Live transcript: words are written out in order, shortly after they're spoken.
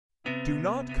Do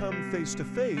not come face to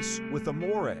face with a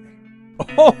moray.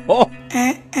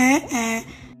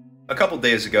 A couple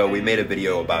days ago, we made a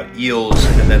video about eels,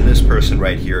 and then this person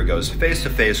right here goes face to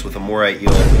face with a moray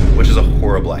eel, which is a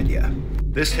horrible idea.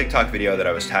 This TikTok video that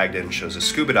I was tagged in shows a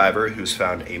scuba diver who's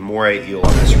found a moray eel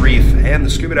on this reef, and the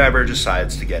scuba diver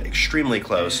decides to get extremely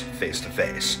close face to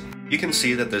face. You can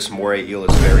see that this moray eel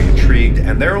is very intrigued,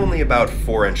 and they're only about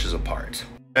 4 inches apart.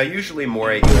 Now usually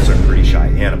moray eels are pretty shy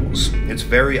animals. It's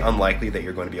very unlikely that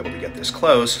you're going to be able to get this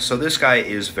close, so this guy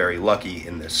is very lucky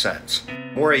in this sense.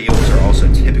 Moray eels are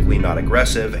also typically not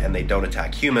aggressive and they don't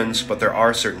attack humans, but there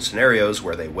are certain scenarios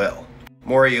where they will.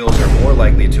 Moray eels are more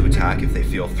likely to attack if they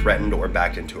feel threatened or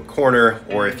backed into a corner,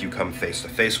 or if you come face to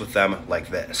face with them like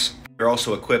this. They're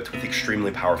also equipped with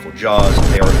extremely powerful jaws,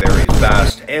 they are very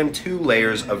fast, and 2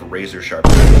 layers of razor sharp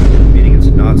teeth, meaning it's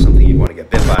not something you want to get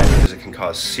bit by because it can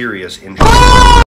cause serious injury.